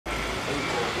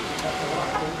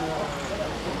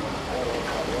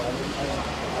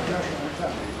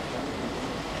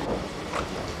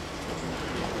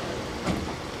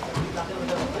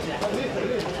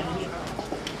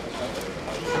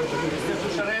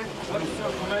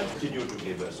continue to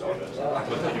give us orders.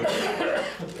 Continue.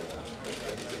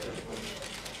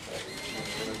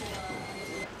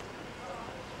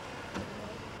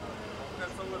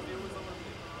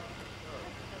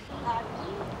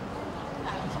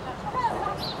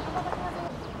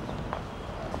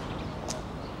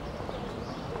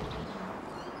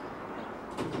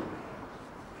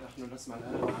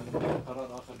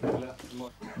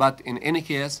 But in any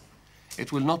case,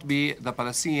 it will not be the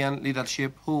Palestinian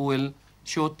leadership who will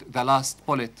shoot the last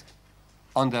bullet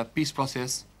on the peace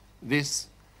process. This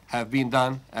have been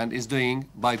done and is doing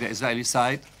by the Israeli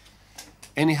side.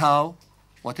 Anyhow,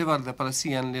 whatever the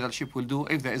Palestinian leadership will do,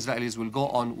 if the Israelis will go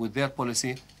on with their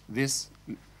policy, this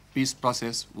peace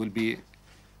process will be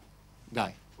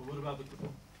die.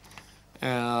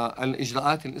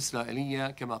 الإجراءات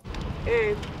الإسرائيلية كما.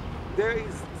 And there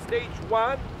is stage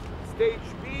 1, stage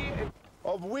B,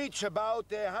 of which about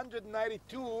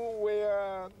 192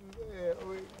 were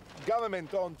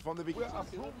government-owned from the beginning.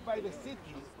 Approved by the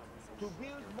city to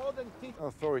build more than 50.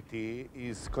 Authority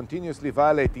is continuously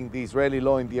violating the Israeli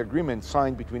law in the agreement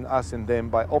signed between us and them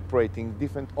by operating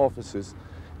different offices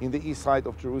in the east side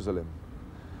of Jerusalem.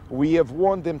 We have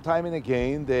warned them time and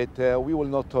again that we will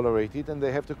not tolerate it and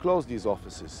they have to close these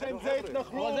offices. All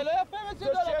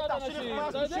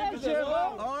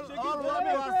what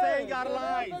you are saying are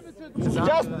lies.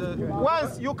 Just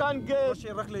once you can get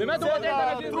Tell them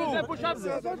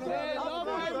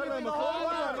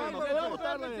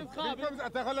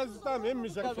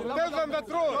the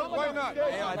truth. Why not?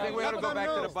 I think we have to go back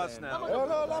to the bus now.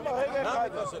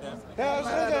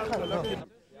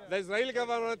 The Israeli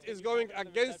government is going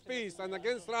against peace and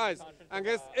against rights,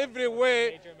 against every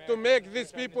way to make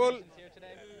these people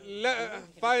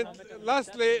find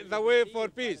lastly the way for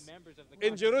peace.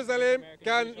 In Jerusalem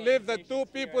can live the two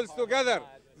peoples together.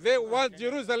 They want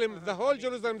Jerusalem, the whole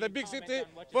Jerusalem, the big city,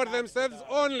 for themselves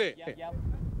only.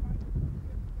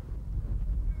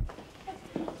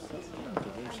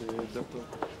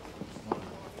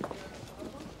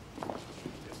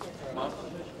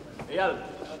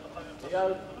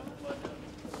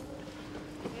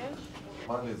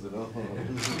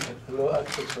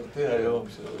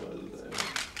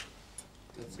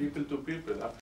 People to people.